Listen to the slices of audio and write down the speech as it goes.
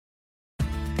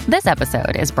This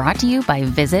episode is brought to you by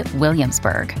Visit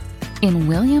Williamsburg. In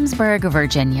Williamsburg,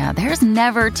 Virginia, there's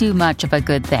never too much of a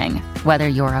good thing. Whether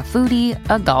you're a foodie,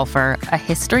 a golfer, a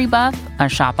history buff, a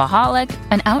shopaholic,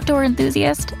 an outdoor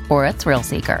enthusiast, or a thrill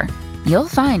seeker, you'll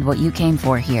find what you came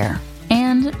for here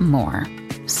and more.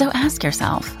 So ask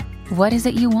yourself, what is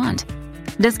it you want?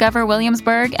 Discover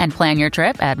Williamsburg and plan your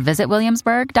trip at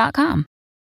visitwilliamsburg.com.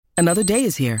 Another day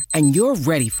is here, and you're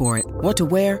ready for it. What to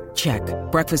wear? Check.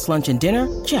 Breakfast, lunch, and dinner?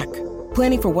 Check.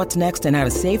 Planning for what's next and how to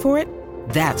save for it?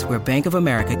 That's where Bank of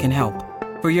America can help.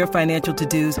 For your financial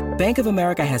to-dos, Bank of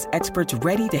America has experts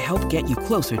ready to help get you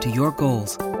closer to your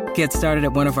goals. Get started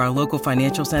at one of our local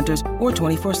financial centers or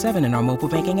 24/7 in our mobile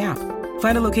banking app.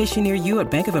 Find a location near you at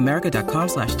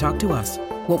bankofamerica.com/talktous.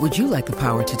 What would you like the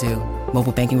power to do?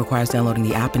 Mobile banking requires downloading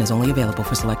the app and is only available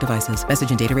for select devices.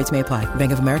 Message and data rates may apply.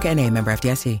 Bank of America N.A., member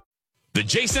FDIC. The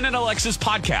Jason and Alexis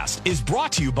podcast is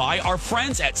brought to you by our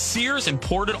friends at Sears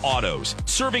Imported Autos,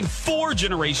 serving 4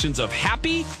 generations of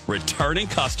happy, returning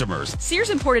customers. Sears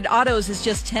Imported Autos is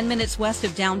just 10 minutes west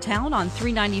of downtown on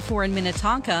 394 in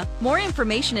Minnetonka. More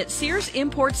information at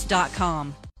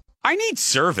SearsImports.com. I need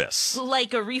service.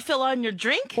 Like a refill on your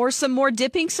drink? Or some more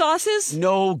dipping sauces?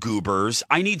 No, goobers.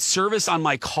 I need service on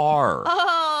my car.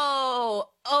 Oh,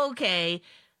 okay.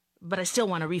 But I still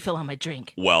want a refill on my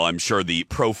drink. Well, I'm sure the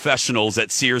professionals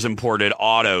at Sears Imported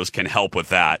Autos can help with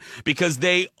that because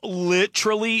they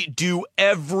literally do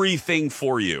everything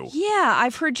for you. Yeah,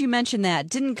 I've heard you mention that.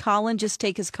 Didn't Colin just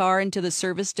take his car into the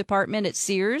service department at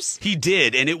Sears? He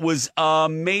did, and it was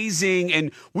amazing.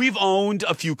 And we've owned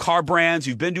a few car brands.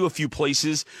 We've been to a few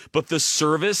places, but the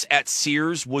service at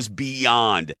Sears was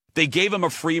beyond. They gave him a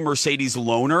free Mercedes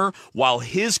loaner while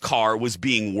his car was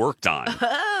being worked on.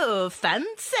 Oh,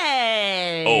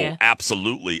 fancy. Oh,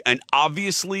 absolutely. And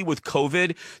obviously with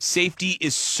COVID, safety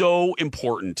is so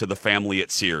important to the family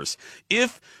at Sears.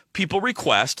 If people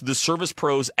request, the service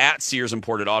pros at Sears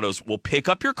Imported Autos will pick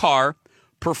up your car,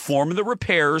 perform the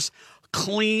repairs,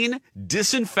 clean,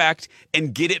 disinfect,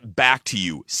 and get it back to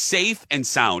you safe and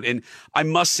sound. And I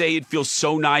must say, it feels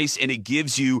so nice, and it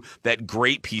gives you that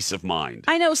great peace of mind.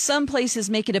 I know some places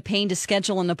make it a pain to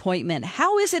schedule an appointment.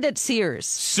 How is it at Sears?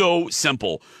 So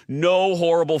simple. No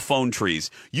horrible phone trees.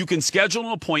 You can schedule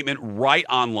an appointment right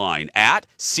online at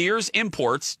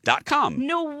SearsImports.com.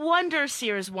 No wonder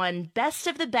Sears won Best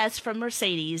of the Best from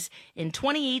Mercedes in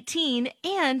 2018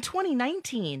 and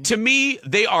 2019. To me,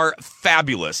 they are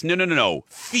fabulous. No.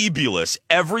 Fabulous.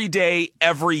 Every day,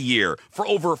 every year. For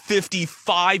over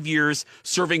 55 years,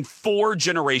 serving 4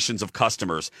 generations of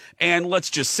customers. And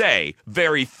let's just say,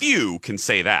 very few can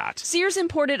say that. Sears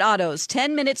Imported Autos,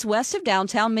 10 minutes west of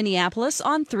downtown Minneapolis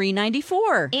on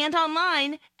 394. And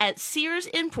online at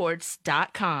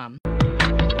SearsImports.com.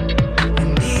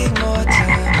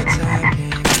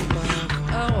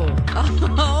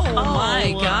 Oh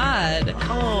my God.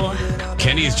 Oh,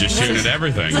 Kenny's just shooting at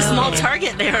everything. it's a small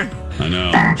target there. I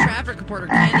know. Traffic reporter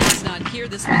Kenny's not here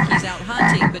this week. He's out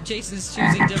hunting, but Jason's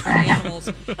choosing different animals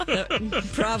that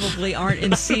probably aren't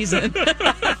in season. No!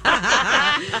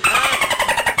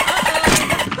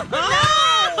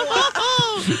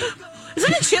 Is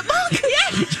that a chipmunk? Yeah.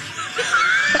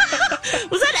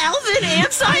 Was that Alvin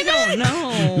and Simon? I don't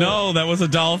know. No, that was a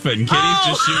dolphin. Kenny's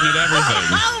just shooting at everything.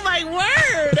 Oh, my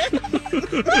word.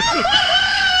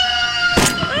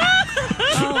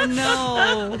 Oh,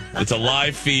 no. It's a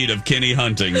live feed of Kenny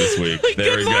hunting this week.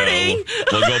 There Good we morning. go.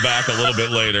 We'll go back a little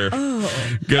bit later.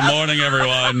 Good morning,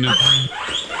 everyone.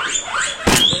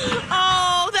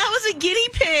 Oh, that was a guinea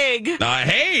pig.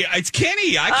 Hey, it's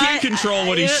Kenny. I can't control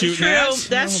what he's shooting at.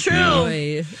 That's true.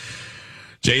 Boy.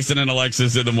 Jason and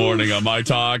Alexis in the morning on My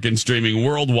Talk and streaming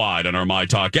worldwide on our My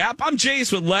Talk app. I'm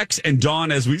Jace with Lex and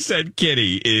Dawn. As we said,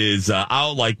 Kitty is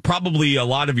out like probably a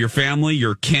lot of your family,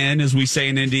 your kin, as we say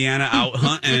in Indiana, out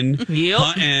hunting.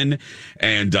 Hunting.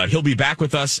 And he'll be back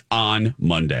with us on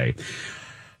Monday.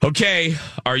 Okay,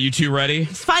 are you two ready?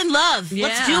 Let's find love.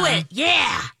 Let's do it.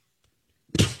 Yeah.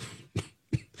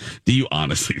 Do you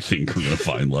honestly think we're going to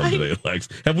find love today, Lex?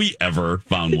 Have we ever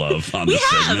found love on this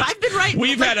segment? We have. I've been right.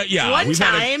 We've had a one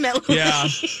time at least. Yeah,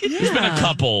 there's been a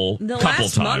couple. The couple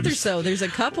last times. month or so, there's a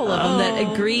couple of them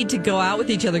that agreed to go out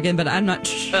with each other again, but I'm not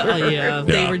sure.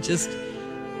 They were just,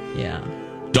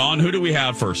 Dawn, who do we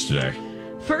have first today?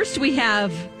 First, we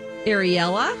have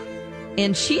Ariella,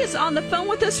 and she is on the phone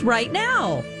with us right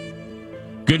now.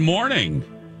 Good morning.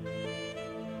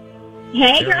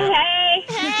 Hey, girl, hey.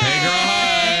 Hey, girl,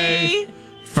 hi.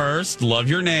 First, love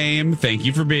your name. Thank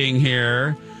you for being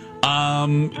here.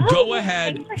 Go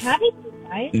ahead. Thanks for having me,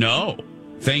 guys. No.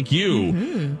 Thank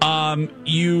you.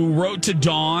 You wrote to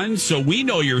Dawn, so we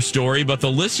know your story, but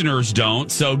the listeners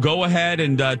don't. So go ahead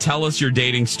and tell us your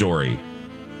dating story.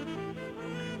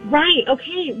 Right.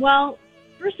 Okay. Well,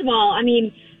 first of all, I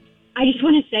mean, I just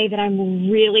want to say that I'm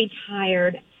really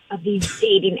tired of these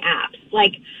dating apps.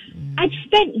 Like, I've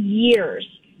spent years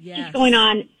just going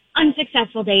on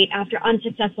unsuccessful date after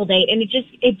unsuccessful date, and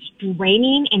it's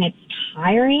draining and it's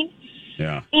tiring.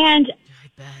 Yeah. And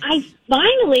I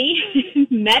finally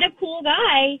met a cool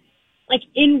guy, like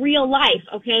in real life,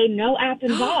 okay? No app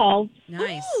involved.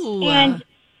 Nice. And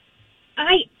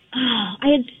I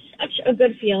had such a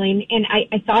good feeling, and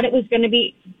I thought it was going to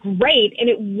be great, and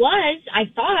it was, I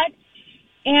thought.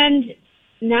 And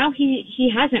now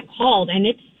he hasn't called, and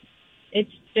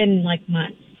it's been like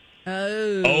months.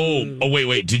 Oh,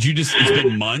 wait. Did you just, it's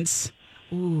been months?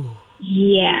 Ooh.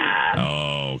 Yeah.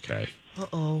 Oh, okay.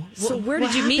 Uh-oh. So where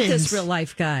did you meet this real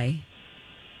life guy?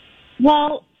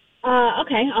 Well,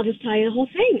 okay, I'll just tell you the whole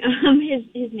thing.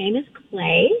 His name is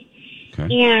Clay,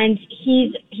 and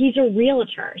he's a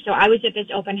realtor. So I was at this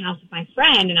open house with my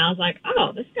friend, and I was like,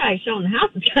 oh, this guy showing the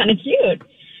house is kind of cute.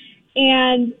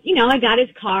 And, you know, I got his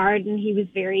card, and he was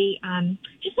very,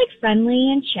 just like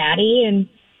friendly and chatty,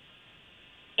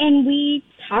 and we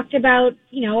talked about,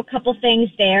 you know, a couple things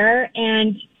there,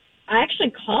 and I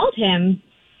actually called him.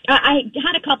 I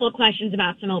had a couple of questions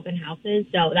about some open houses,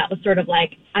 so that was sort of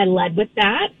like, I led with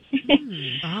that.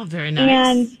 Oh, very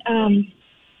nice. And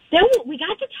then we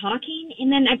got to talking,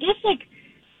 and then I guess, like,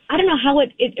 I don't know how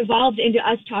it evolved into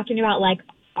us talking about, like,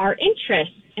 our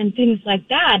interests and things like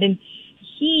that, and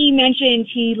he mentioned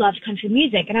he loves country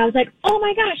music, and I was like, oh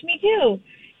my gosh, me too.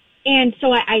 And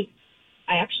so I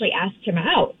actually asked him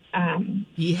out.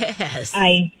 Yes.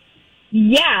 I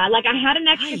had an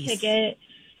extra ticket.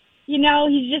 You know,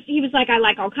 he was like, I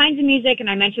like all kinds of music, and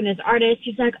I mentioned this artist.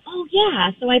 He's like, oh yeah.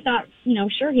 So I thought, you know,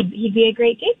 sure, he'd be a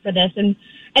great date for this. And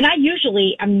I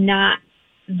usually am not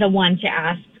the one to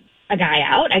ask a guy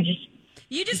out.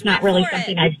 It's not really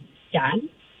something I've done.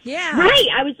 Yeah. Right.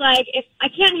 I was like, if I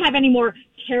can't have any more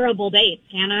terrible dates,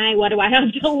 can I? What do I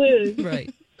have to lose?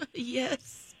 Right.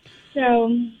 Yes.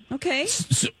 So. Okay.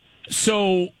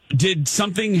 So did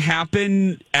something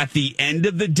happen at the end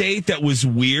of the date that was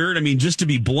weird? I mean, just to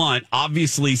be blunt,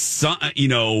 obviously,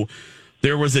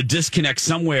 there was a disconnect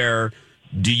somewhere.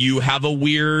 Do you have a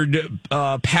weird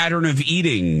pattern of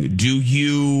eating? Do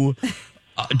you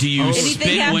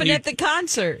anything happen at the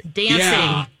concert? Dancing.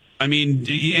 Yeah. I mean,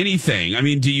 anything. I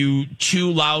mean, do you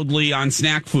chew loudly on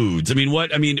snack foods? I mean,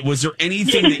 was there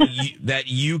anything that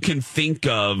you can think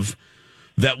of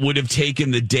that would have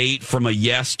taken the date from a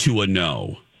yes to a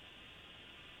no?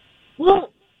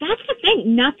 Well, that's the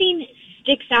thing. Nothing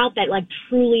sticks out that like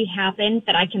truly happened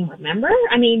that I can remember.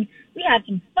 I mean, we had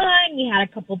some fun. We had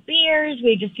a couple beers.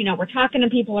 We just, we're talking to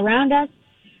people around us.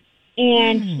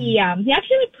 And he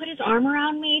actually put his arm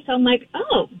around me. So I'm like,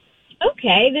 oh,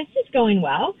 okay, this is going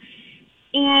well.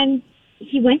 And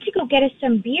he went to go get us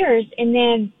some beers. And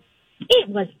then it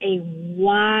was a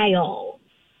while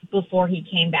before he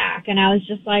came back. And I was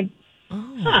just like,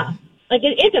 huh. Like,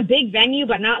 it's a big venue,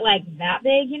 but not like that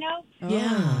big,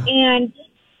 Yeah. And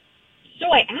so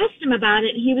I asked him about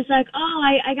it. And he was like, oh,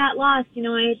 I got lost.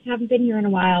 I haven't been here in a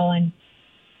while. And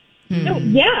so,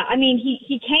 yeah, I mean,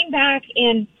 he came back,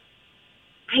 and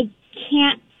I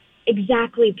can't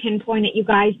exactly pinpoint it, you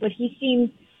guys, but he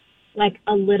seemed like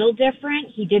a little different.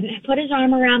 He didn't put his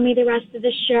arm around me the rest of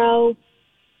the show.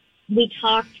 We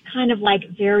talked kind of like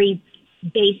very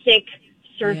basic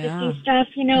surfacey stuff,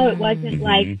 It wasn't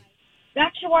like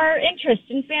back to our interests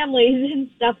and families and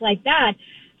stuff like that.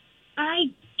 I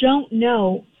don't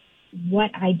know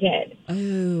what I did.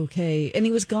 Oh, okay. And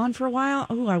he was gone for a while?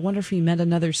 Oh, I wonder if he met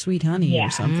another sweet honey or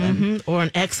something. Or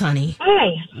an ex-honey.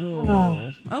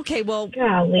 Okay, well,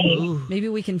 golly. Maybe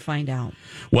we can find out.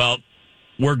 Well,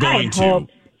 we're going to.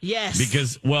 Yes.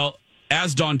 Because,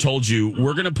 as Dawn told you,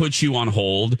 we're going to put you on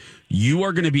hold. You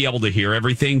are going to be able to hear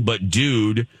everything, but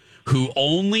dude who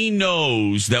only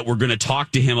knows that we're going to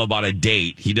talk to him about a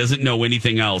date, he doesn't know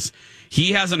anything else.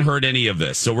 He hasn't heard any of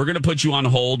this. So we're going to put you on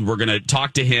hold. We're going to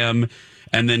talk to him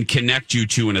and then connect you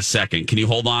two in a second. Can you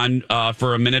hold on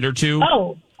for a minute or two?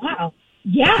 Oh, wow.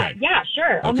 Yeah, okay. Yeah,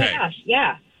 sure. Oh, my gosh,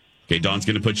 yeah. Okay, Dawn's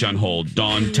going to put you on hold.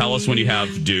 Dawn, tell us when you have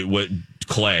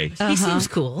Clay. He seems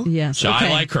cool. Yes. Okay. I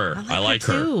like her. I like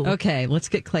her. Too. Okay, let's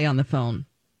get Clay on the phone.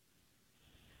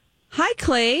 Hi,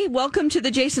 Clay. Welcome to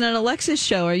the Jason and Alexis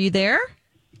show. Are you there?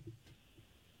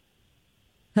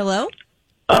 Hello?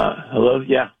 Hello,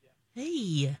 yeah.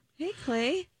 Hey. Hey,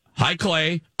 Clay. Hi,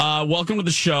 Clay. Welcome to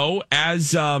the show.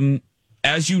 As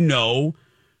you know,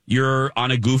 You're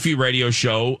on a goofy radio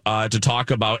show to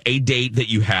talk about a date that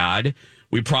you had.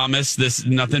 We promise this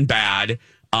nothing bad,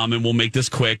 and we'll make this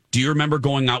quick. Do you remember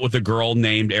going out with a girl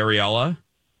named Ariella?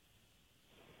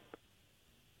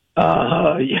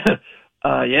 Yeah.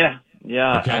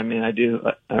 Okay. I mean, I do.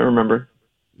 I remember.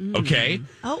 Okay.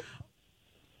 Oh,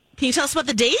 can you tell us about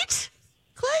the date,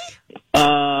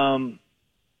 Clay?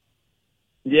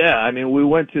 Yeah. I mean, we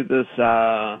went to this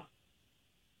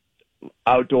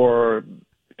outdoor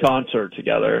concert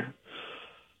together,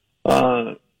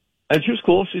 and she was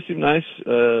cool. She seemed nice. It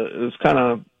was kind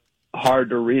of hard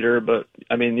to read her, but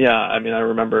I mean, yeah. I mean, I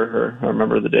remember her. I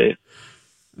remember the date.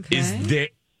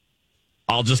 Okay.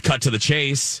 I'll just cut to the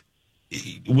chase.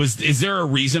 Is there a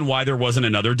reason why there wasn't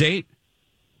another date?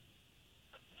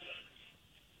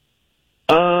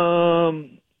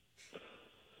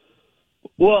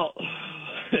 Well,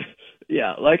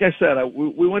 yeah, like I said,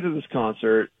 we went to this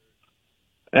concert,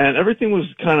 and everything was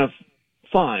kind of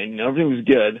fine. Everything was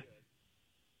good.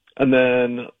 And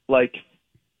then, like,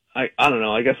 I don't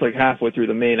know, I guess like halfway through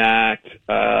the main act,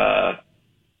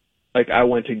 like I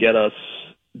went to get us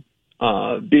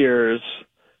beers,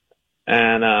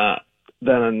 and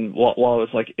then while I was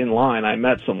like in line, I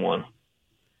met someone.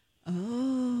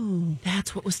 Oh,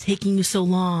 that's what was taking you so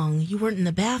long. You weren't in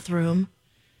the bathroom.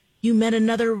 You met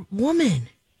another woman.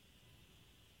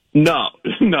 No.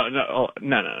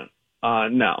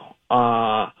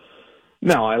 I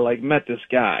like met this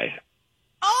guy.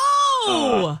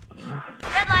 Oh!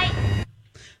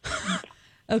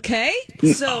 Okay.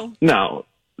 So No.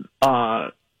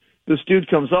 This dude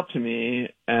comes up to me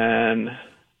and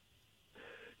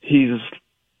he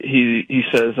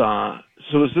says,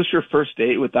 so is this your first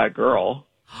date with that girl?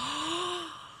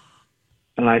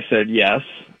 And I said, yes.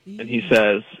 And he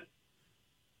says,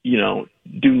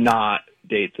 do not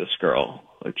date this girl.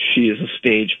 Like, she is a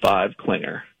stage 5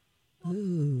 clinger.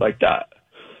 Ooh. Like that.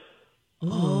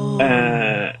 Oh.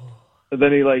 And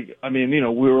then he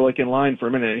we were like in line for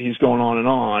a minute, and he's going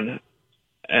on.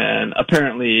 And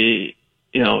apparently,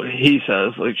 he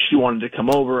says like she wanted to come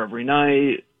over every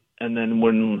night. And then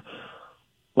when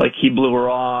like he blew her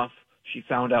off, she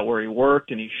found out where he worked,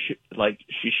 and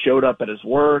she showed up at his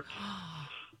work.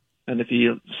 And if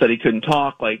he said he couldn't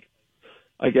talk, like,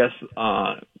 I guess,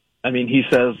 he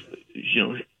says,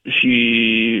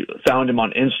 she found him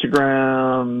on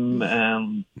Instagram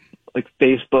and like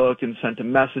Facebook and sent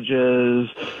him messages,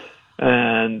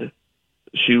 and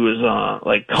she was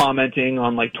like commenting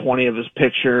on like 20 of his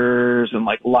pictures and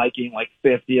like liking like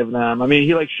 50 of them. I mean,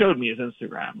 he like showed me his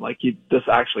Instagram. Like this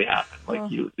actually happened. Like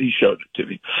he showed it to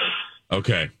me.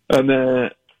 Okay. And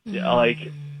then like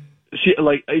she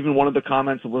like even one of the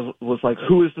comments was like,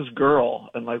 who is this girl?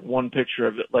 And like one picture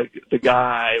of it, like the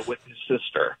guy with his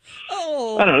sister.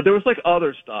 Oh. I don't know. There was like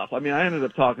other stuff. I mean, I ended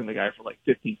up talking to the guy for like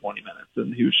 15, 20 minutes,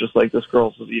 and he was just like, this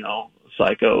girl's,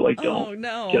 psycho. Like, don't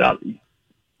get out.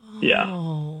 Yeah.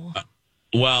 Oh.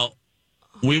 Well,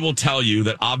 we will tell you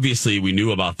that obviously we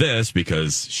knew about this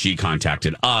because she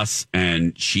contacted us,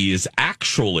 and she is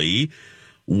actually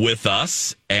with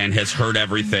us and has heard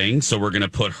everything. So we're going to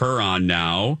put her on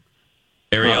now.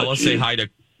 Ariella, say hi to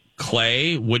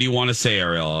Clay. What do you want to say,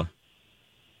 Ariella?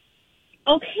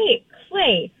 Okay,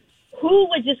 Clay, who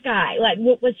was this guy? Like,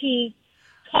 was he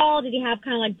tall? Did he have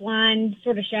kind of like blonde,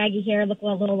 sort of shaggy hair, look a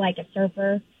little like a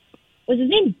surfer? Was his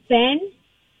name Ben?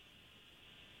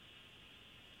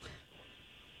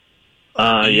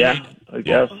 Yeah, I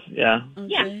guess. Yeah.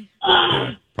 Okay.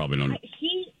 Yeah. Probably don't.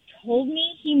 He told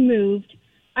me he moved.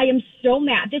 I am so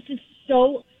mad. This is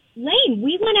so lame.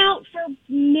 We went out for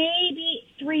maybe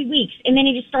 3 weeks, and then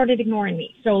he just started ignoring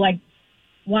me. So, like,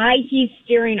 why he's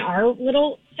steering our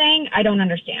little thing, I don't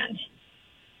understand.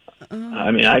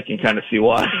 I mean, I can kind of see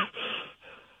why.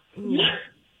 Yeah.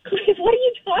 What are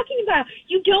you talking about?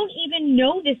 You don't even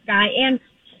know this guy. And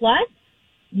plus,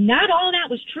 not all that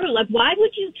was true. Like, why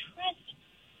would you trust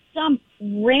some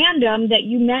random that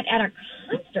you met at a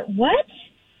concert? What?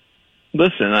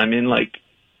 Listen, I mean, like,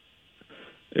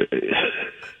 we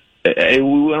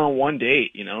went on one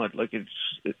date, like it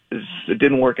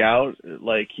didn't work out.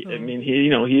 Like, I mean,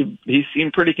 he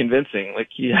seemed pretty convincing. Like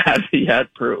he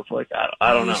had proof. Like,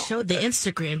 I don't know. You showed the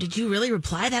Instagram. Did you really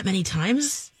reply that many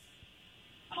times?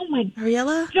 Oh my,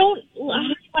 Ariella?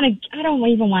 I don't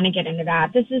even want to get into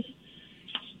that. This is,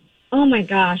 oh my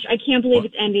gosh, I can't believe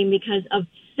it's ending because of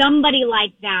somebody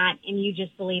like that, and you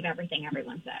just believe everything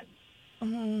everyone says.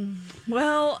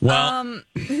 Well,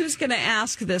 who's going to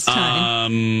ask this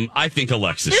time? I think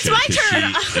Alexis It's should. my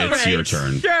turn. It's your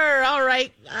turn. Sure. All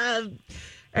right.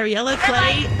 Ariella,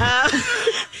 Clay.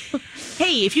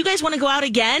 Hey, if you guys want to go out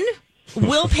again,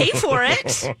 We'll pay for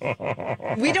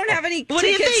it. We don't have any What do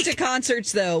you tickets think? to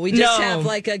concerts, though. We just No. have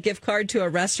like a gift card to a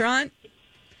restaurant.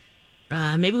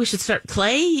 Maybe we should start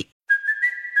Clay.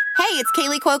 Hey, it's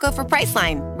Kaylee Cuoco for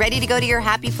Priceline. Ready to go to your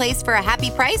happy place for a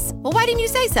happy price? Well, why didn't you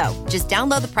say so? Just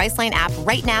download the Priceline app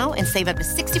right now and save up to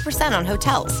 60% on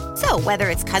hotels. So whether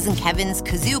it's Cousin Kevin's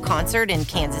Kazoo concert in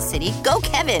Kansas City, go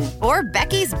Kevin, or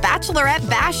Becky's Bachelorette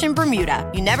Bash in Bermuda,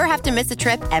 you never have to miss a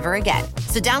trip ever again.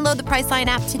 So download the Priceline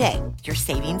app today. Your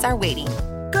savings are waiting.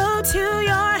 Go to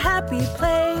your happy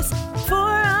place for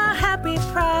a happy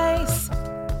price.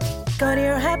 Go to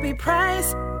your happy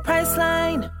price,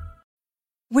 Priceline.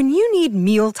 When you need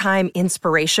mealtime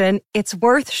inspiration, it's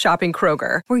worth shopping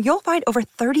Kroger, where you'll find over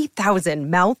 30,000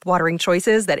 mouth-watering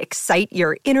choices that excite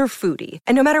your inner foodie.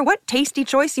 And no matter what tasty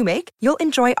choice you make, you'll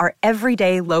enjoy our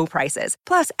everyday low prices,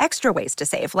 plus extra ways to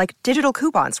save, like digital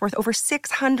coupons worth over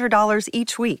 $600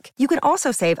 each week. You can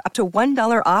also save up to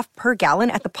 $1 off per gallon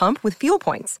at the pump with fuel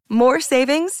points. More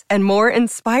savings and more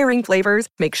inspiring flavors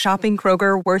make shopping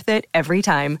Kroger worth it every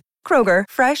time. Kroger,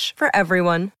 fresh for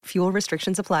everyone. Fuel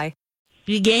restrictions apply.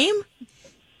 You game?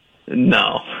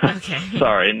 No. Okay.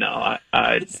 Sorry, no.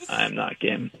 I'm not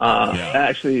game.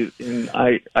 Actually,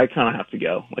 I kind of have to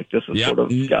go. Like, this has sort of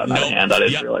gotten out of hand. I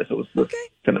didn't realize it was this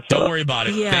kind of Don't worry about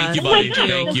it. Yeah. Thank you, buddy.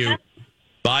 Thank you.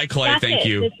 Bye, Clay. Thank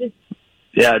you.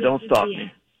 Yeah, don't stalk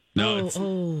me. No.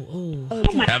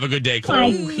 Oh. Have a good day, Clay.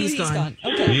 Oh, he's gone.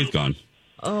 Okay. He's gone.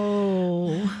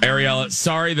 Oh. Ariella,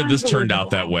 sorry that this turned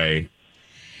out that way.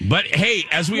 But hey,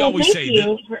 as we always thank say,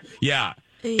 you.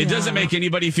 It doesn't make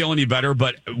anybody feel any better,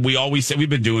 but we always say, we've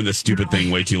been doing this stupid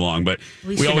thing way too long, but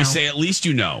we always say, at least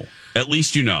you know. At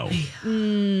least you know.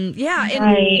 Yeah, and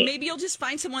Right. maybe you'll just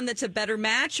find someone that's a better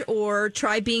match or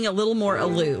try being a little more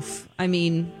aloof. I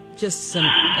mean, just some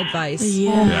advice.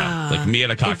 Yeah. Like me at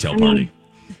a cocktail party.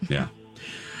 Yeah.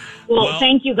 Well,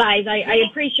 thank you guys. I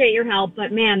appreciate your help,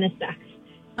 but man, this sucks.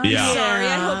 I'm sorry.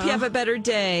 I hope you have a better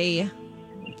day.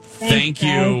 Thank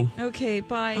you. Okay,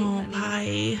 bye. Oh,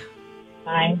 honey. bye.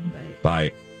 Bye.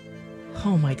 Bye.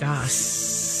 Oh, my gosh.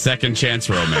 Second chance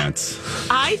romance.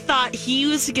 I thought he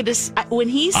was going to, when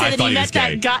he I said that thought he he met was that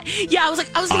gay. guy. Yeah, I was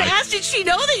going to ask, did she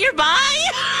know that you're bi?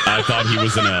 I thought he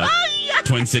was in a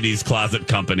Twin Cities closet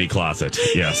company closet.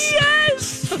 Yes.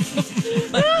 Yes.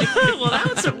 Well,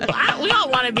 we all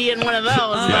want to be in one of those.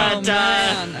 Oh, but,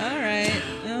 man. All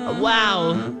right.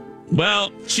 wow.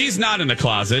 Well, she's not in the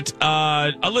closet.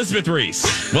 Elizabeth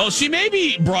Reese. Well, she may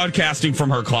be broadcasting from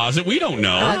her closet. We don't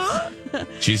know.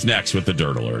 She's next with the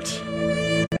Dirt Alert.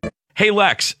 Hey,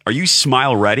 Lex, are you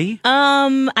smile ready?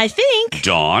 I think.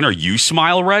 Dawn, are you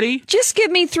smile ready? Just give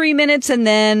me 3 minutes and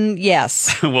then,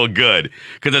 yes. Well, good.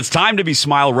 Because it's time to be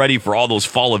smile ready for all those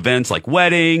fall events like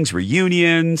weddings,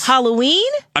 reunions. Halloween?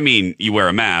 I mean, you wear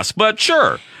a mask, but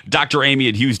sure. Dr. Amy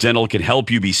at Hughes Dental can help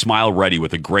you be smile ready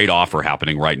with a great offer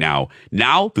happening right now.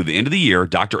 Now, through the end of the year,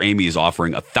 Dr. Amy is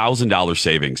offering $1,000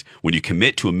 savings when you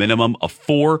commit to a minimum of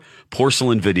 4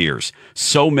 porcelain veneers.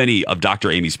 So many of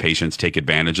Dr. Amy's patients take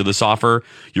advantage of this offer.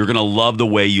 You're going to love the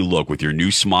way you look with your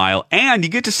new smile, and you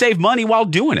get to save money while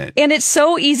doing it. And it's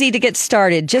so easy to get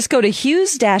started. Just go to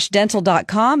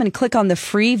hughes-dental.com and click on the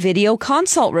free video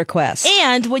consult request.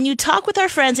 And when you talk with our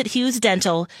friends at Hughes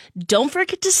Dental, don't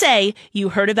forget to say you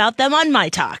heard about them on My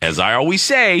Talk. As I always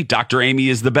say, Dr. Amy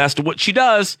is the best at what she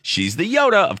does. She's the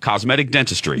Yoda of cosmetic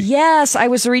dentistry. Yes, I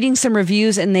was reading some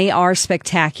reviews and they are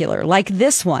spectacular. Like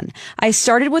this one. I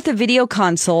started with a video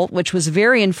consult, which was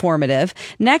very informative.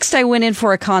 Next, I went in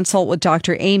for a consult with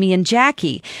Dr. Amy and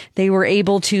Jackie. They were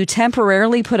able to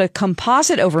temporarily put a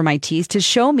composite over my teeth to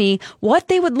show me what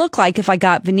they would look like if I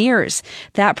got veneers.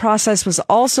 That process was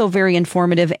also very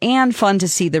informative and fun to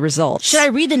see the results. Should I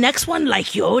read the next one like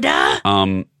Yoda?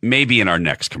 Maybe in our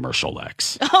next commercial,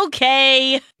 Lex.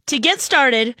 Okay. To get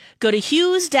started, go to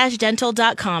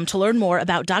hughes-dental.com to learn more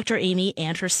about Dr. Amy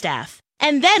and her staff.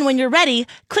 And then when you're ready,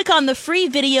 click on the free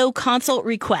video consult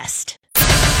request.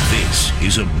 This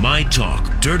is a My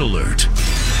Talk Dirt Alert.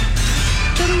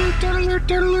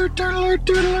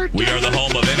 We are the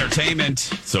home of entertainment,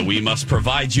 so we must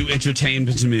provide you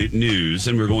entertainment news,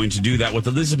 and we're going to do that with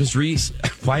Elizabeth Reese.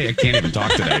 Why, I can't even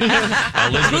talk today.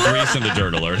 Elizabeth Reese in the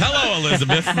Dirt Alert. Hello,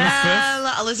 Elizabeth.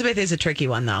 Elizabeth is a tricky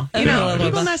one, though. You Yeah. know,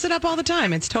 people mess it up all the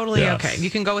time. It's totally Yes. okay.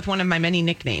 You can go with one of my many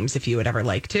nicknames if you would ever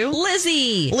like to.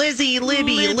 Lizzie,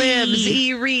 Libby, Libs,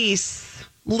 E. Reese.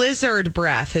 Lizard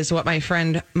breath is what my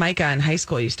friend Micah in high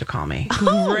school used to call me.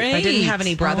 Great. I didn't have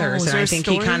any brothers, is and there I a think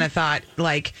he story? kind of thought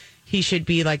like he should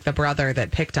be like the brother that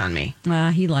picked on me.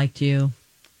 He liked you.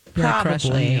 Yeah, crush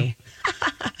on you.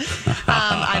 Probably.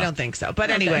 I don't think so. But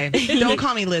anyway, don't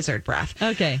call me lizard breath.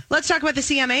 Okay. Let's talk about the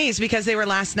CMAs because they were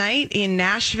last night in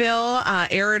Nashville,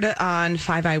 aired on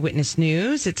 5 Eyewitness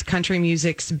News. It's country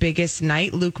music's biggest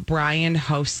night. Luke Bryan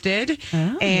hosted.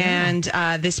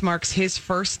 This marks his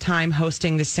first time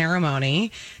hosting the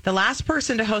ceremony. The last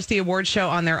person to host the award show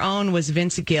on their own was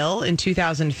Vince Gill in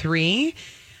 2003.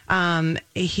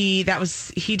 He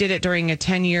did it during a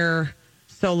 10-year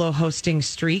solo hosting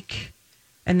streak.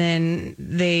 And then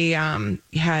they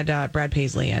had Brad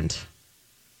Paisley and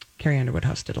Carrie Underwood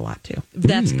hosted a lot too.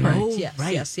 That's correct.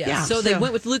 Right. Yes. Yeah, so they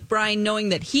went with Luke Bryan knowing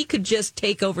that he could just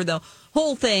take over the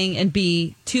whole thing and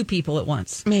be two people at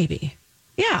once. Maybe.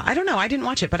 Yeah, I don't know. I didn't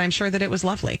watch it, but I'm sure that it was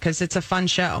lovely because it's a fun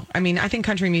show. I mean, I think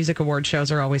country music award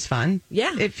shows are always fun.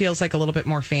 Yeah. It feels like a little bit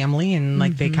more family and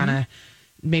like they kind of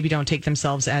maybe don't take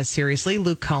themselves as seriously.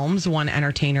 Luke Combs won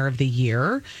Entertainer of the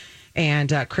Year.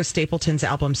 And Chris Stapleton's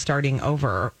album Starting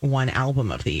Over won Album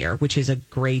of the Year, which is a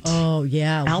great album.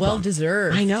 Well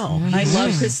deserved. I know. I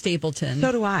love Chris Stapleton.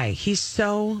 So do I. He's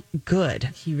so good.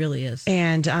 He really is.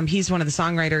 And he's one of the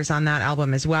songwriters on that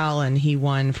album as well. And he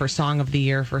won for Song of the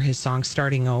Year for his song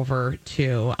Starting Over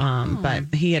too.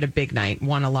 But he had a big night,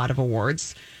 won a lot of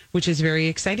awards, which is very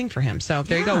exciting for him. So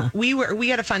there you go. We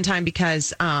had a fun time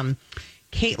because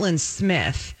Caitlin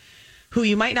Smith, who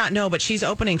you might not know, but she's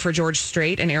opening for George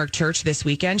Strait and Eric Church this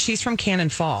weekend. She's from Cannon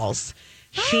Falls.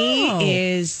 She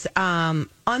is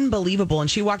unbelievable, and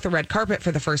she walked the red carpet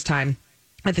for the first time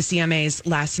at the CMAs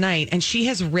last night. And she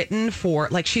has written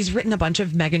she's written a bunch of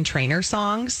Meghan Trainor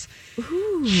songs.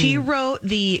 Ooh. She wrote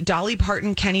the Dolly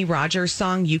Parton, Kenny Rogers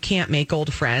song, You Can't Make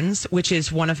Old Friends, which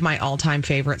is one of my all-time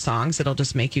favorite songs. It'll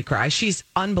just make you cry. She's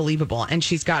unbelievable, and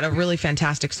she's got a really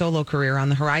fantastic solo career on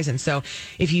the horizon. So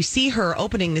if you see her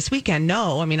opening this weekend,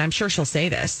 I'm sure she'll say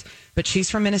this, but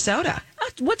she's from Minnesota.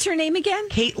 What's her name again?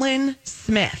 Caitlin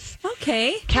Smith.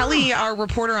 Okay. Kelly, our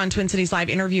reporter on Twin Cities Live,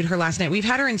 interviewed her last night. We've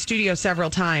had her in studio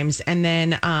several times, and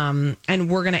then and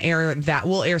we're going to air that.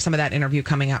 We'll air some of that interview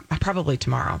coming up probably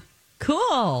tomorrow.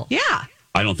 Cool. Yeah.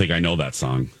 I don't think I know that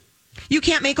song. You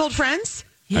Can't Make Old Friends?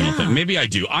 Yeah. I don't think. Maybe I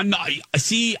do. I'm not.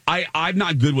 See, I'm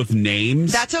not good with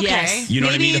names. That's okay. Yes. You know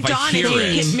maybe what I mean? If I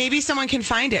hear it, maybe someone can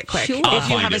find it quick. Sure. I'll if you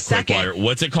find have it a second. Quick.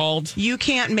 What's it called? You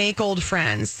Can't Make Old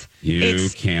Friends.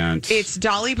 It's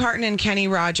Dolly Parton and Kenny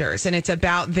Rogers, and it's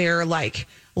about their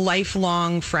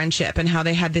lifelong friendship and how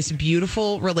they had this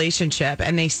beautiful relationship,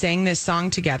 and they sang this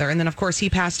song together. And then, of course, he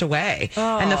passed away.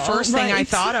 And the first thing I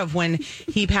thought of when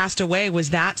he passed away was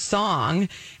that song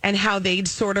and how they'd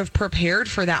sort of prepared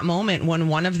for that moment when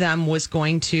one of them was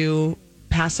going to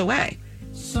pass away.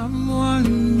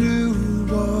 Someone new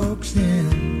walks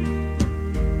in.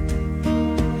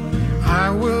 I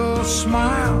will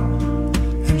smile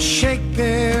and shake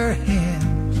their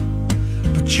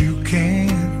hand, but you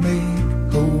can't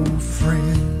make old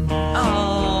friends.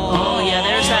 Oh yeah,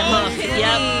 there's that hook. Yep.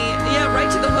 Yeah,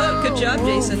 right to the hook. Good job,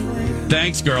 Jason.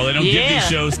 Thanks, girl. They don't give these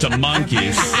shows to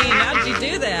monkeys. How'd you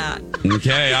do that?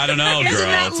 Okay, I don't know, girl. Isn't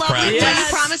that It's lovely? practice.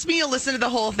 Yes. Promise me you'll listen to the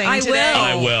whole thing I today. will.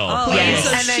 I will. Oh, Yes. so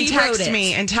And then she text wrote it.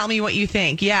 me and tell me what you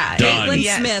think. Yeah. Done. Caitlin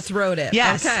Yes. Smith wrote it.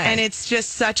 Yes. Okay. And it's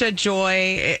just such a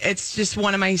joy. It's just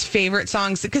one of my favorite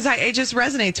songs because it just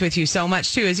resonates with you so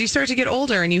much too. As you start to get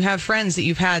older and you have friends that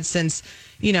you've had since,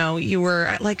 you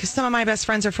were some of my best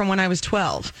friends are from when I was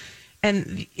 12.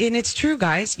 And it's true,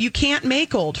 guys. You can't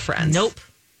make old friends. Nope.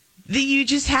 You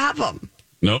just have them.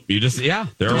 Nope, they're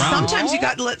around. Sometimes you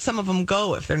got to let some of them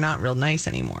go if they're not real nice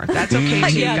anymore. That's okay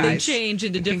too, yeah, guys. they change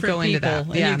into different go into people. that.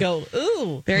 And Yeah. you go,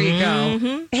 ooh. There you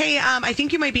go. Hey, I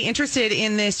think you might be interested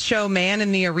in this show, Man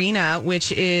in the Arena,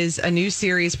 which is a new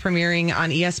series premiering on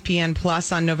ESPN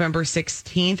Plus on November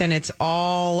 16th, and it's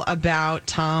all about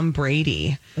Tom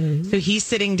Brady. So he's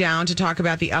sitting down to talk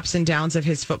about the ups and downs of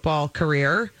his football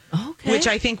career. Okay. Which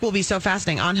I think will be so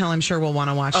fascinating. Angel, I'm sure, will want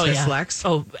to watch this, Lex.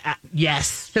 Oh, yes.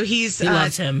 So he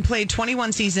loves him. Played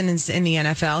 21 seasons in the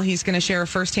NFL. He's going to share a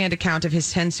firsthand account of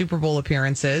his 10 Super Bowl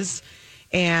appearances.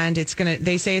 And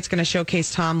they say it's going to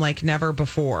showcase Tom like never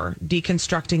before,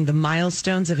 deconstructing the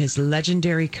milestones of his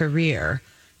legendary career,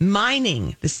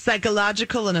 mining the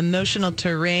psychological and emotional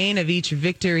terrain of each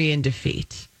victory and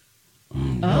defeat.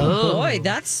 Oh, boy,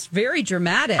 that's very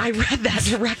dramatic. I read that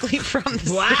directly from the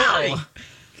story.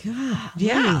 God,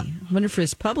 Yeah. I wonder if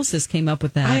his publicist came up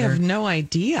with that. I have no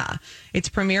idea. It's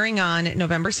premiering on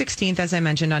November 16th, as I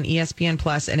mentioned, on ESPN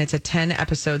Plus, and it's a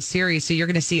 10-episode series. So you're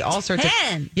going to see all sorts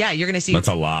 10? of... Yeah, you're going to see... That's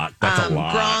a lot. That's a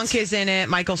lot. Gronk is in it.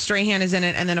 Michael Strahan is in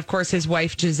it. And then, of course, his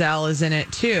wife, Giselle, is in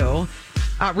it, too.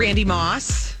 Randy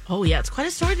Moss. Oh, yeah. It's quite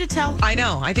a story to tell. I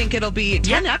know. I think it'll be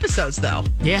 10 episodes, though.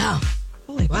 Yeah.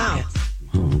 Holy Wow. buckets.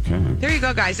 Oh, okay. There you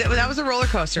go, guys. That was a roller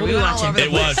coaster. We went all over the It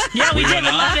place. was. Yeah, we did. went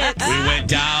Love up, it. We went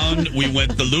down. We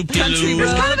went the loop de It was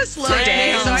loop. kind of a slow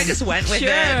day, so I just went with it.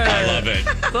 I love it.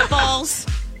 Footballs.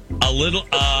 A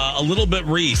little bit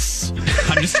Reese.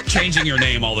 I'm just changing your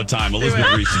name all the time.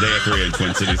 Elizabeth Reese today at 3 in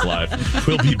Twin Cities Live.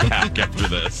 We'll be back after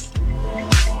this.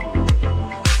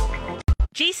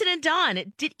 Jason and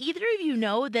Dawn, did either of you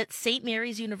know that St.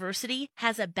 Mary's University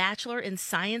has a Bachelor in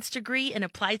Science degree in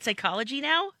Applied Psychology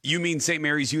now? You mean St.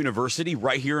 Mary's University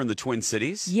right here in the Twin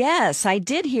Cities? Yes, I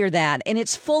did hear that. And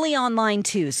it's fully online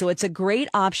too. So it's a great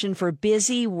option for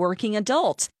busy working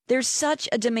adults. There's such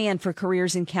a demand for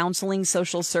careers in counseling,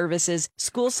 social services,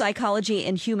 school psychology,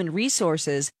 and human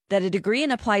resources that a degree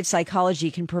in applied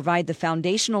psychology can provide the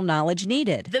foundational knowledge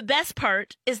needed. The best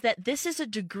part is that this is a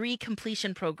degree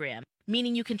completion program,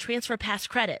 meaning you can transfer past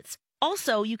credits.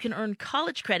 Also, you can earn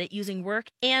college credit using work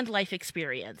and life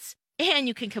experience. And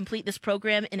you can complete this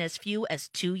program in as few as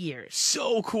 2 years.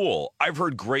 So cool. I've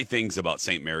heard great things about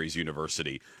St. Mary's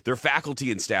University. Their faculty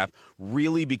and staff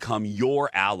really become your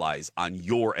allies on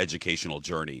your educational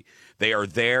journey. They are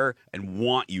there and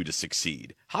want you to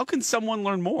succeed. How can someone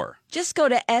learn more? Just go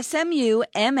to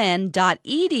smumn.edu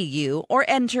or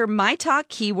enter my talk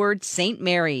keyword St.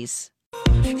 Mary's.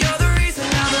 And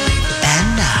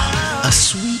now, a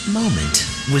sweet moment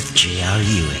with J.R.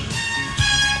 Ewing.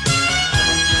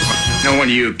 No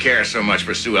wonder you care so much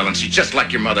for Sue Ellen. She's just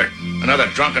like your mother. Another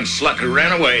drunken slut who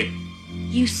ran away.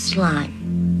 You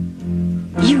slime.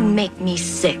 You make me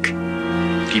sick.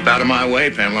 Keep out of my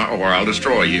way, Pamela, or I'll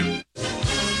destroy you.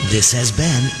 This has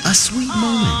been a sweet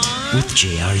moment with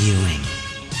J.R. Ewing.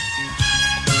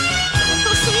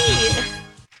 So sweet.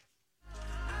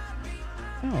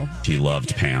 Oh, she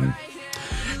loved Pam.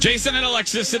 Jason and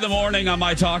Alexis in the morning on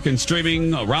My Talk and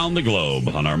streaming around the globe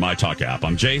on our My Talk app.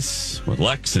 I'm Jace with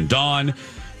Lex and Dawn.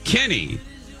 Kenny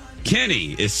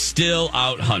is still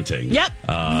out hunting. Yep.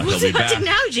 Who's He'll be hunting back.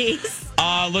 now, Jace?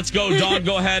 Let's go, Dawn.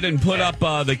 Go ahead and put up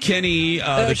the Kenny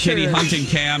hunting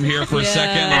cam here for a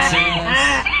second. Let's see.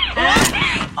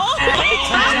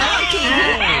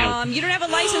 You don't have a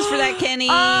license for that, Kenny.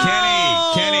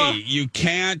 Kenny, you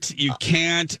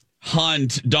can't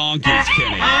hunt donkeys,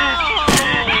 Kenny.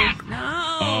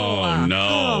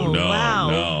 No.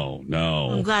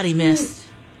 I'm glad he missed.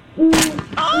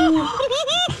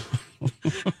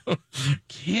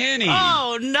 Kenny.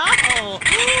 Oh, no.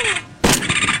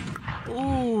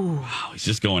 Ooh. Wow, he's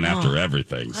just going after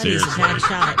everything. That is a Seriously. bad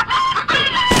shot.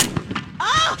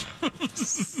 Oh!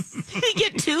 Did he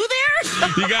get two there?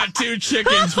 You got two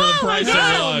chickens for the price of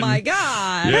one. Oh, my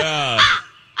God. Yeah.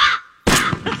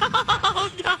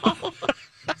 Oh, no.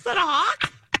 Is that a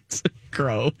hawk? It's a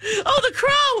crow. Oh, the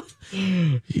crow.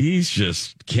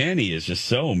 Kenny is just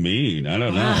so mean. I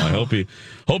don't know. I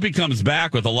hope he comes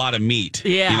back with a lot of meat.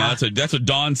 Yeah. You know, that's what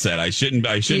Dawn said. I shouldn't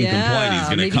complain. He's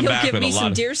going to come back with a lot some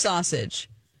of deer sausage.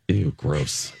 Ew,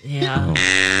 gross. Yeah. Oh.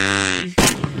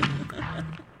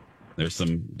 There's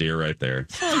some deer right there.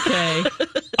 Okay.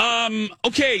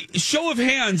 Okay, show of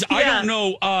hands. I don't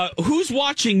know. Who's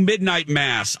watching Midnight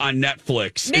Mass on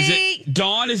Netflix? Me. Is it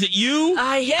Dawn? Is it you?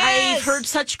 I've heard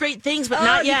such great things, but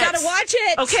not yet. You gotta watch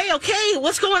it. Okay.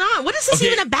 What's going on? What is this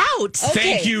even about?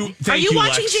 Thank you. Are you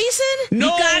watching, Lex. Jason?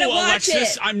 No, You gotta watch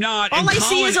Alexis, it. I'm not. All And I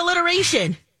see Colin- is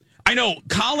alliteration. I know.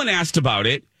 Colin asked about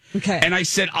it. Okay. And I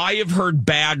said, I have heard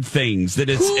bad things. That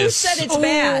it's Who said it's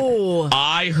bad?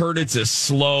 I heard it's as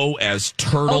slow as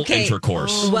turtle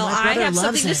intercourse. Well, my I brother have loves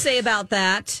something to it. say about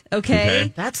that.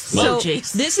 Okay. That's slow, So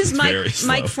Jace. this is It's very slow.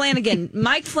 Mike Flanagan.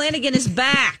 Mike Flanagan is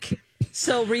back.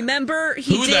 So remember,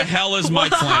 Who the hell is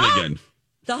Mike Flanagan?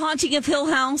 The Haunting of Hill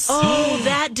House. Oh,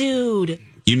 that dude.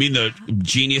 You mean the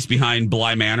genius behind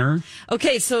Bly Manor?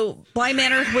 Okay, so Bly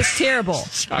Manor was terrible.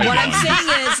 I What know. I'm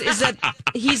saying is that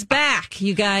he's back,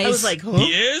 you guys. I was like, huh? He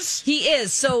is? He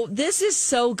is. So this is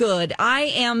so good.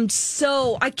 I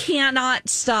cannot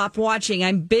stop watching.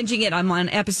 I'm binging it. I'm on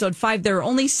episode 5. There are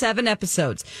only 7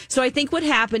 episodes. So I think what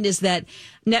happened is that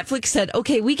Netflix said,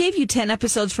 okay, we gave you 10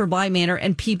 episodes for Bly Manor,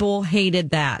 and people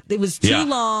hated that. It was too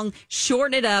long.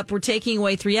 Shorten it up. We're taking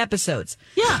away 3 episodes.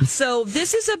 Yeah. So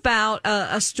this is about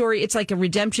a story. It's like a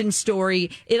redemption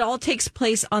story. It all takes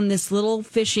place on this little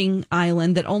fishing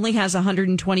island that only has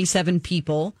 127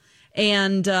 people.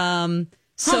 And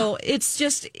so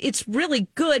it's really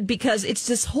good because it's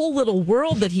this whole little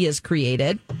world that he has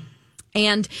created.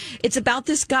 And it's about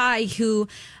this guy who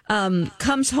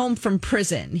comes home from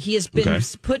prison. He has been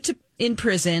put in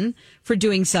prison for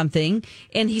doing something,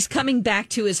 and he's coming back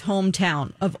to his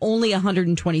hometown of only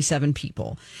 127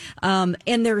 people. And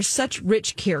there are such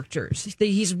rich characters.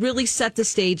 He's really set the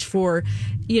stage for,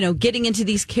 getting into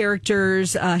these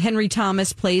characters. Henry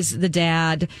Thomas plays the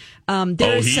dad.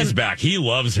 He's back. He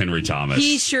loves Henry Thomas.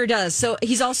 He sure does. So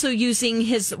he's also using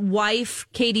his wife,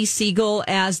 Katie Siegel,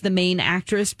 as the main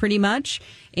actress, pretty much.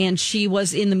 And she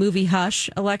was in the movie Hush,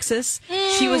 Alexis.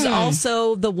 She was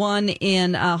also the one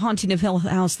in Haunting of Hill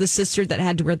House, the sister that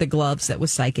had to wear the gloves that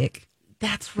was psychic.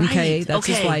 That's right. Okay, that's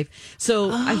his wife.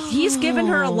 So he's given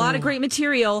her a lot of great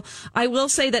material. I will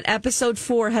say that episode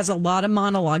 4 has a lot of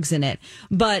monologues in it,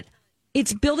 but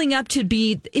it's building up to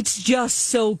be, it's just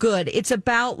so good. It's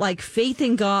about like faith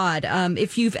in God.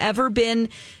 If you've ever been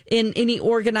in any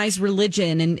organized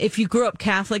religion, and if you grew up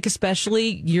Catholic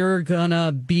especially, you're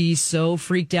gonna be so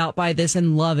freaked out by this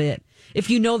and love it. If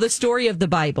you know the story of the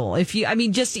Bible,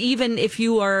 just even if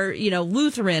you are,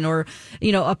 Lutheran or,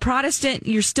 a Protestant,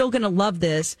 you're still gonna love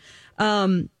this.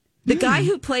 The guy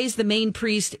who plays the main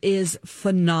priest is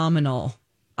phenomenal.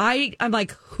 I'm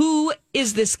like, who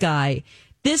is this guy?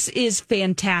 This is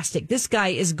fantastic. This guy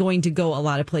is going to go a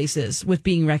lot of places with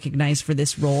being recognized for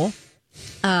this role.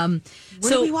 Where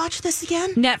do we watch this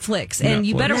again? Netflix. And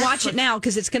you better watch it now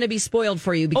because it's going to be spoiled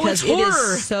for you because it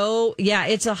is so,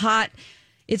 it's a hot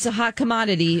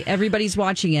commodity. Everybody's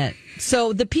watching it.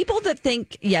 So the people that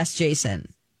think, yes,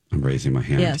 Jason. I'm raising my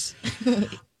hand. Yes.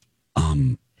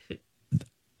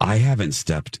 I haven't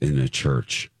stepped in a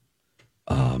church.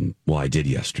 I did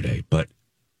yesterday, but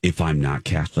if I'm not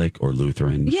Catholic or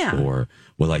Lutheran, or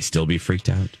will I still be freaked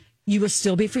out? You will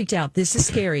still be freaked out. This is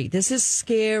scary. This is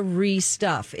scary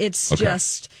stuff. It's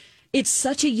it's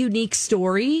such a unique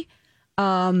story.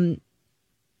 And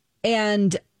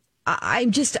I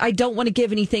don't want to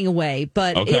give anything away,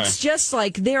 but it's just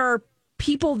like there are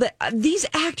people that these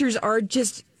actors are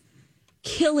just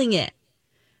killing it.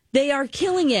 They are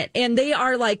killing it. And they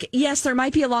are like, yes, there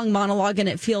might be a long monologue and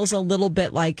it feels a little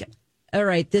bit like, all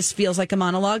right, this feels like a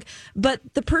monologue, but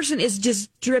the person is just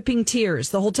dripping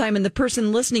tears the whole time, and the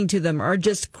person listening to them are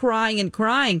just crying and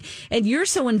crying, and you're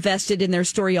so invested in their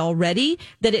story already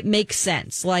that it makes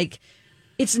sense. Like,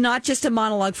 it's not just a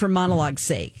monologue for monologue's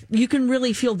sake. You can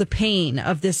really feel the pain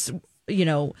of this,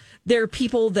 there are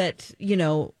people that,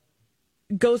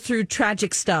 go through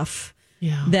tragic stuff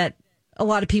that a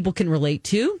lot of people can relate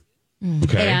to.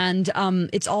 Okay. And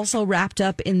it's also wrapped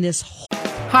up in this whole...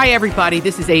 Hi, everybody.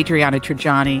 This is Adriana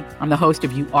Trajani. I'm the host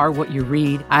of You Are What You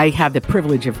Read. I have the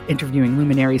privilege of interviewing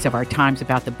luminaries of our times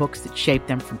about the books that shaped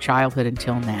them from childhood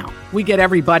until now. We get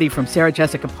everybody from Sarah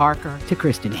Jessica Parker to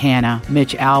Kristen Hanna,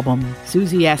 Mitch Albom,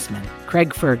 Susie Essman,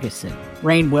 Craig Ferguson,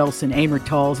 Rainn Wilson, Amor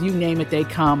Tolls, you name it, they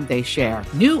come, they share.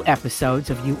 New episodes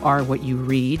of You Are What You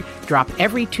Read drop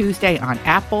every Tuesday on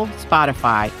Apple,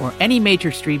 Spotify, or any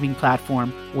major streaming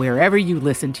platform wherever you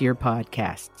listen to your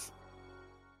podcasts.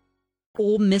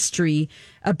 Whole mystery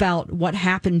about what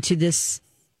happened to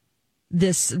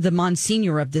the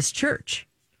Monsignor of this church.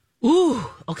 Ooh,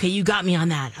 okay, you got me on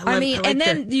that. I like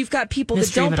then you've got people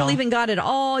that don't believe in God at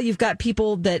all. You've got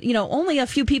people that, only a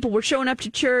few people were showing up to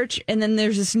church, and then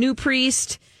there's this new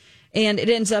priest, and it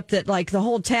ends up that like the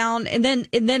whole town, and then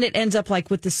it ends up like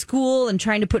with the school and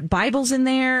trying to put Bibles in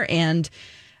there, and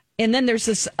then there's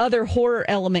this other horror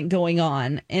element going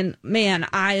on. And man,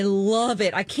 I love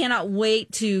it. I cannot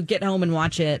wait to get home and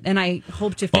watch it. And I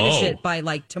hope to finish it by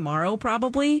like tomorrow,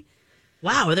 probably.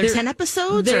 Wow. Are there 10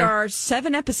 episodes? There are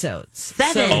 7 episodes.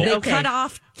 7. So they cut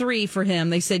off 3 for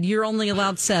him. They said, you're only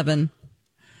allowed 7.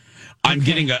 I'm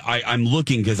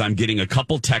looking because I'm getting a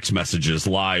couple text messages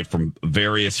live from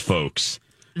various folks.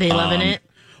 They loving it?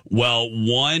 Well,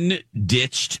 one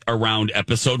ditched around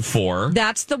episode 4.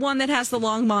 That's the one that has the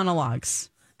long monologues.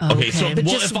 Okay, so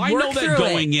if I know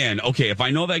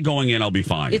that going in, I'll be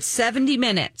fine. It's 70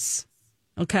 minutes.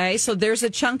 Okay, so there's a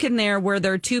chunk in there where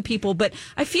there are 2 people, but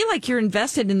I feel like you're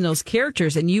invested in those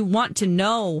characters and you want to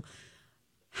know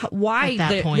why. At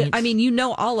that point. you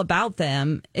know all about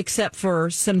them except for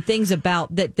some things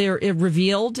about that they're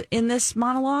revealed in this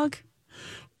monologue.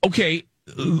 Okay.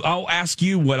 I'll ask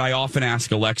you what I often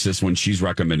ask Alexis when she's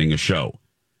recommending a show.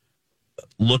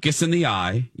 Look us in the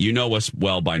eye. You know us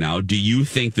well by now. Do you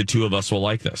think the 2 of us will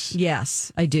like this?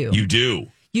 Yes, I do. You do?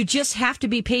 You just have to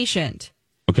be patient.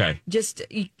 Okay.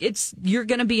 You're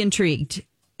going to be intrigued.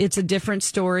 It's a different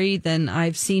story than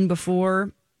I've seen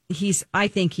before. I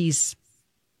think he's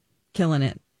killing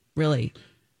it, really.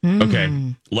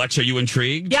 Okay. Lex, are you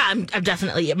intrigued? Yeah, I'm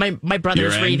definitely. My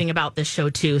brother's reading about this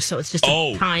show too, so it's just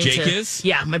time Jake to. Is?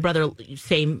 Yeah, my brother,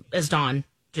 same as Dawn.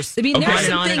 Just there's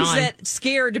some things that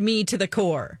scared me to the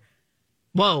core.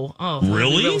 Whoa. Oh,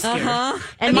 really? Real scared.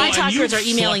 And my talkers are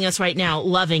emailing us right now,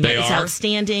 loving it. It's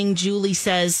outstanding. Julie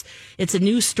says it's a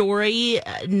new story,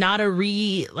 not a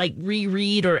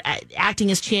reread or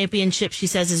acting as championship. She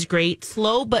says is great.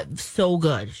 Slow, but so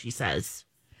good, she says.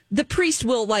 The priest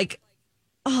will I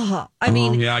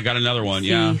got another one.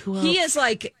 Yeah. He is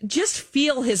just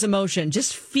feel his emotion.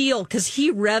 Just feel, because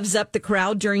he revs up the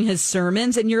crowd during his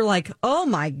sermons, and you're like, oh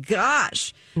my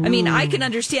gosh. Ooh. I mean, I can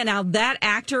understand how that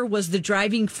actor was the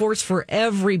driving force for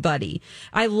everybody.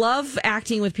 I love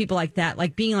acting with people like that,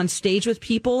 like being on stage with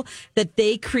people that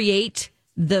they create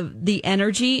the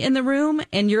energy in the room,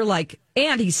 and you're like,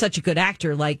 and he's such a good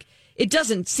actor. Like, it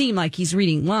doesn't seem like he's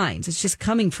reading lines. It's just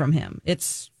coming from him.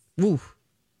 It's, woo.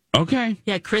 Okay.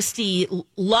 Yeah, Christy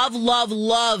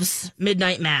loves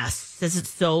Midnight Mass. Says it's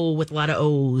so with a lot of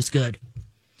O's. Good.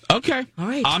 Okay. All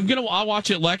right. I'll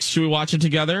watch it. Lex, should we watch it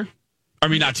together? I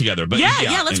mean, not together, but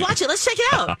yeah. Let's watch it. Let's check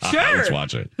it out. Sure. Let's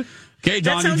watch it. Okay,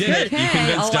 Dawn, you did it. Okay. You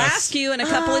convinced I'll us. ask you in a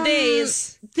couple of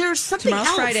days. There's something Tomorrow's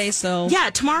else. Friday, so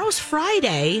tomorrow's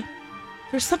Friday.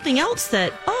 There's something else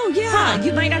that. Oh yeah,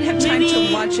 you might not have time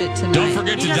to watch it tonight. Don't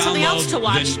forget to something else to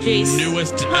watch, the Jace.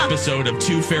 newest episode of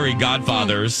Two Fairy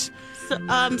Godfathers. Some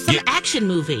action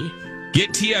movie.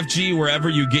 Get TFG wherever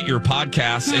you get your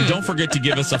podcasts, and don't forget to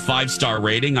give us a 5-star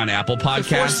rating on Apple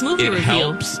Podcasts. It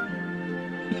helps.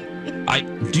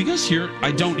 Do you guys hear?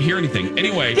 I don't hear anything.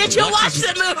 Anyway, did you watch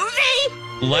the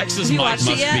movie? Lex's mic must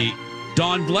be.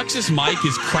 Dawn, Lex's mic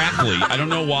is crackly. I don't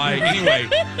know why. Anyway,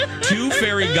 Two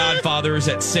Fairy Godfathers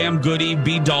at Sam Goody,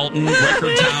 B. Dalton,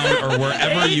 Record Town, or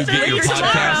wherever you get your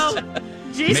podcast.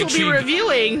 Jace will be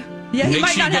reviewing. Yeah, he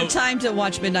might not have time to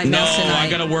watch Midnight Mass tonight. No, I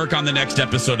got to work on the next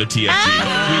episode of TFG.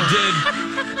 We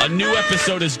did. A new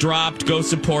episode has dropped. Go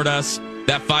support us.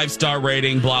 That 5-star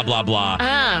rating, blah, blah, blah.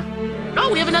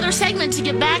 We have another segment to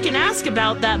get back and ask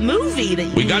about that movie that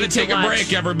you We got to take a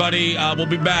break, everybody. We'll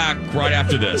be back right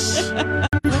after this.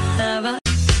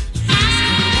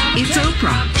 It's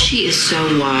Oprah. She is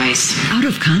so wise. Out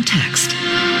of context.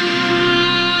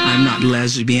 I'm not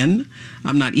lesbian.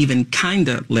 I'm not even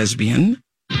kinda lesbian.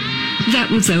 That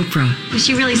was Oprah. Did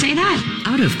she really say that?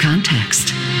 Out of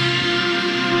context.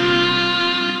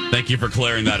 Thank you for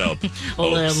clearing that up.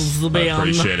 I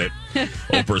appreciate it.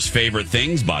 Oprah's favorite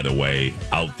things, by the way,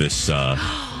 out this on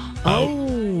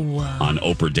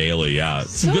Oprah Daily. Yeah,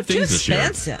 some good things this year.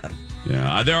 Expensive.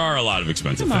 Yeah, there are a lot of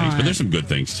expensive things, but there's some good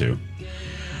things too.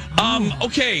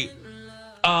 Okay.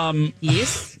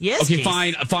 Yes. Okay,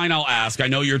 fine. I'll ask. I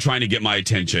know you're trying to get my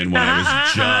attention when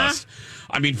I was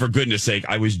I mean, for goodness sake,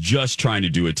 I was just trying to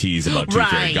do a tease about Two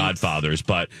Fairy Godfathers,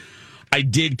 but I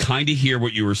did kind of hear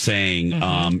what you were saying.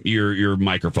 Your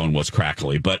microphone was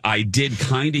crackly, but I did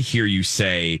kind of hear you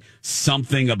say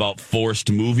something about forced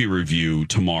movie review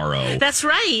tomorrow. That's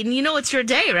right. And you know it's your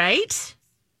day, right?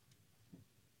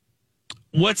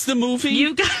 What's the movie?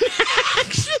 You've got an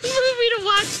action movie to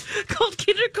watch called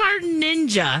Kindergarten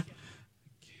Ninja.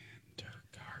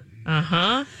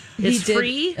 It's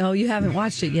free. Oh, you haven't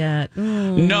watched it yet.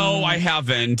 No, I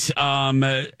haven't.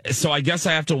 So I guess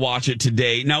I have to watch it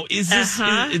today. Now, is this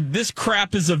this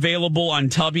crap is available on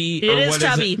Tubby? It is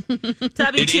Tubby.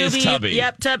 Tubby, it Tubi. is Tubby.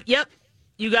 Yep.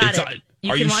 You got it.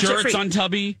 Are you sure it's on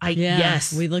Tubby?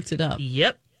 Yes, we looked it up.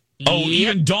 Yep.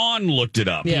 Even Dawn looked it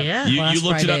up. Yeah. You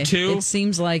looked Friday. it up too? It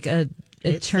seems like an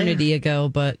eternity ago,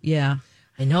 but yeah.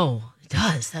 I know. It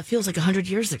does. That feels like 100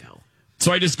 years ago.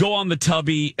 So I just go on the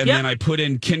Tubby and then I put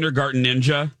in Kindergarten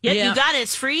Ninja. Yep, you got it.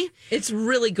 It's free. It's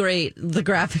really great. The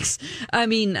graphics. I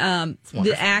mean,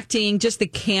 the acting, just the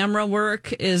camera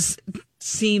work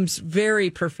seems very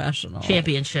professional.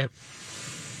 Championship.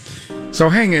 So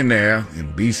hang in there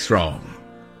and be strong,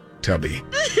 Tubby.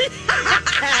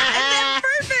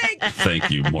 Perfect.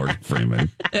 Thank you, Morgan Freeman.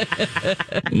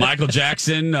 Michael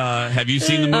Jackson, have you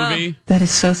seen the movie? That is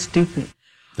so stupid.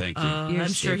 Thank you.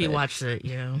 I'm sure he watched it.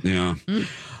 Yeah.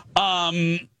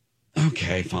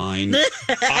 Okay, fine.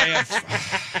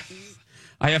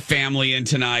 I have family in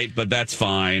tonight, but that's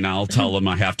fine. I'll tell them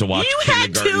I have to watch. You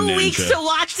had 2 weeks to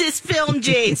watch this film,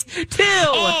 Jace. 2.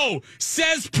 Oh,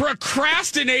 says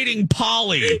procrastinating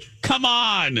Polly. Come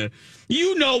on.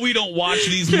 You know we don't watch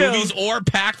these movies or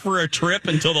pack for a trip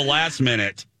until the last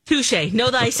minute. Touche.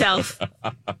 Know thyself.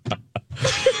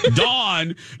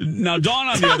 Dawn, on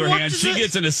the other hand, she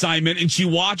gets an assignment and she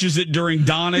watches it during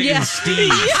Donna and Steve.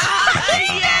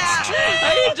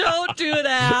 I don't do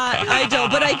that. I don't,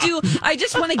 but I do. I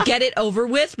just want to get it over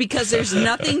with because there's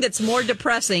nothing that's more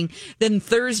depressing than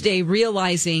Thursday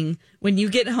realizing when you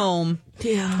get home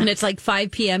and it's like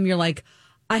 5 p.m. You're like,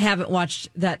 I haven't watched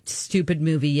that stupid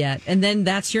movie yet, and then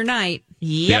that's your night.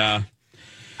 Yeah.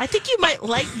 I think you might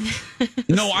like.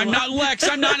 No, I'm not Lex.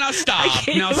 I'm not. Now stop.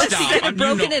 Now Let's stop. kind of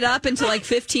broken it up into like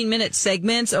 15-minute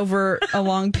segments over a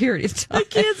long period of time. I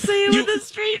can't say it with a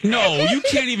straight face. No, you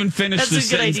can't even finish That's the a good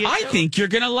sentence. idea, I Joe. think you're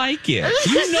going to like it.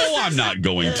 You know I'm not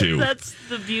going to. That's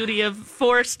the beauty of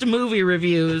forced movie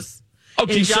reviews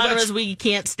in so genres we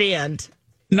can't stand.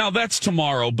 Now that's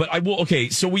tomorrow, but I will. Okay,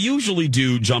 so we usually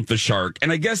do Jump the Shark,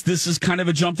 and I guess this is kind of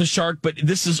a Jump the Shark, but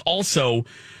this is also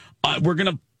we're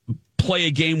going to play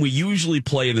a game we usually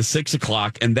play in the 6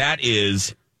 o'clock, and that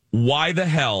is why the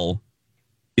hell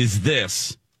is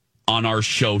this on our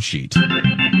show sheet?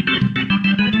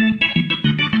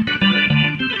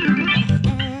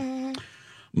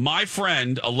 My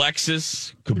friend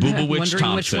Alexis Kabubowicz Wondering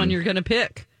Thompson. which one you're going to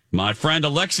pick. My friend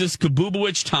Alexis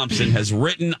Kabubowicz Thompson has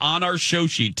written on our show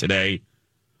sheet today,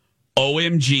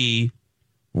 OMG,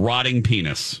 rotting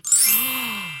penis.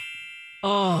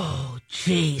 Oh,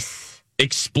 jeez.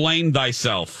 Explain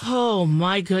thyself. Oh,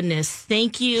 my goodness.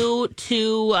 Thank you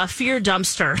to Fear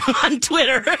Dumpster on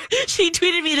Twitter. She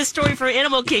tweeted me the story for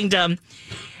Animal Kingdom.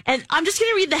 And I'm just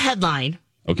going to read the headline.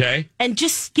 Okay. And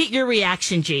just get your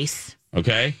reaction, Jace.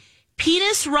 Okay.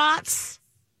 Penis rots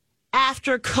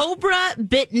after cobra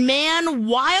bit man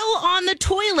while on the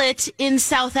toilet in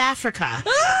South Africa.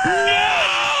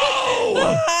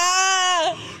 No!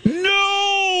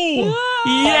 No!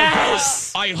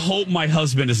 Yes! I hope my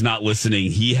husband is not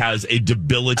listening. He has a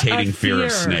debilitating fear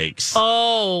of snakes.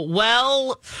 Oh,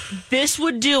 well, this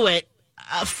would do it.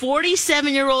 A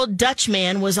 47-year-old Dutch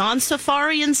man was on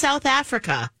safari in South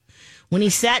Africa when he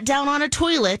sat down on a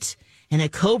toilet and a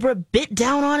cobra bit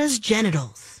down on his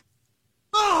genitals.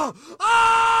 Oh!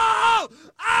 Oh!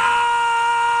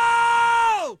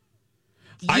 Oh!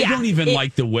 I don't even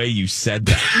like the way you said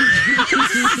that.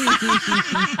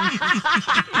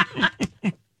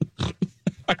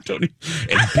 I don't even,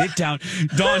 and bit down.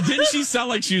 Dawn, didn't she sound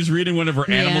like she was reading one of her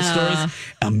animal stories?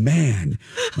 A man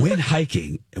went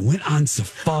hiking and went on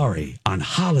safari on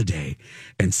holiday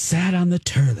and sat on the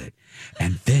toilet.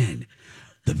 And then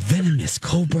the venomous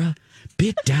cobra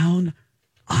bit down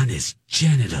on his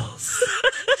genitals.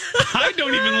 I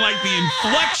don't even like the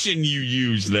inflection you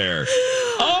use there.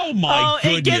 Oh, my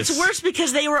goodness. It gets worse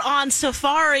because they were on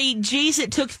safari. Geez,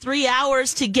 it took 3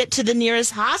 hours to get to the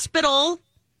nearest hospital.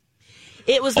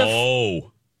 It was and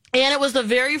it was the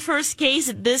very first case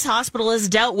that this hospital has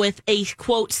dealt with a,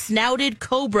 quote, snouted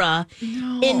cobra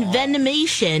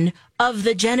envenomation of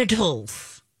the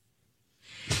genitals.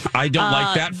 I don't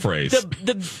like that phrase.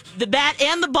 The bat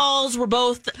and the balls were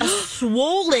both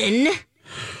swollen,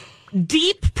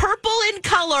 deep purple in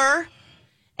color,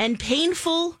 and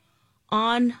painful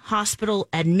on hospital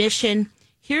admission.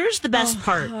 Here's the best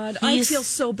part. God, I feel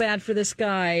so bad for this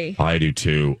guy. I do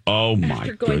too. Oh, my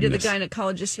After going goodness. to the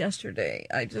gynecologist yesterday,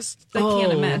 I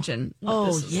can't imagine.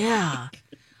 Yeah.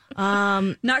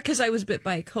 Not because I was bit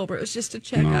by a cobra. It was just a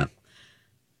checkup.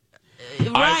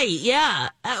 Right, yeah.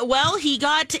 Well, he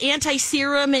got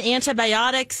anti-serum and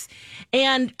antibiotics,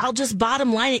 and I'll just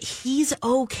bottom line it, he's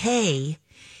okay.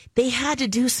 They had to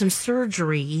do some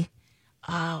surgery,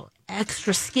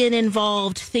 extra skin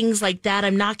involved, things like that.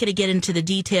 I'm not going to get into the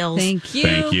details. Thank you.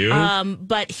 Thank you.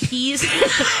 But he's...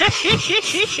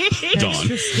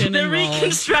 The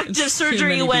reconstructive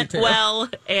surgery went well,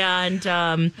 and...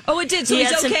 it did? So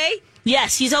he's okay?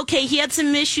 Yes, he's okay. He had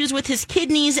some issues with his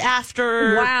kidneys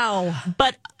after. Wow.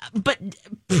 But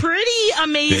pretty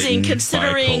amazing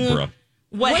considering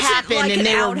what happened. It like and an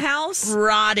they outhouse? were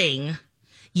rotting.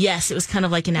 Yes, it was kind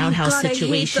of like an outhouse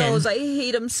situation. I hate those. I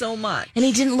hate them so much. And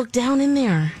he didn't look down in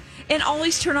there. And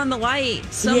always turn on the light.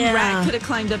 Some rat could have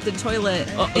climbed up the toilet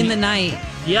in the night.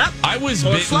 Yep. I was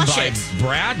bitten by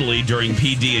Bradley during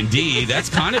PD&D. That's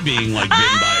kind of being like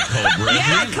bitten by a cobra.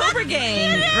 Yeah, isn't it? Cobra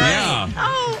Gang. Right. Yeah.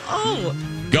 Oh.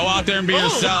 Go out there and be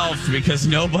yourself because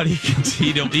nobody can.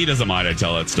 He doesn't mind I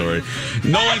tell that story.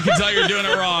 No one can tell you're doing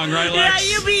it wrong, right, Lex?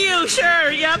 Yeah, you be you.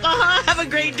 Sure. Yep. Have a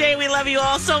great day. We love you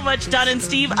all so much, Don and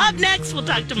Steve. Up next, we'll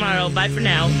talk tomorrow. Bye for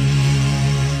now.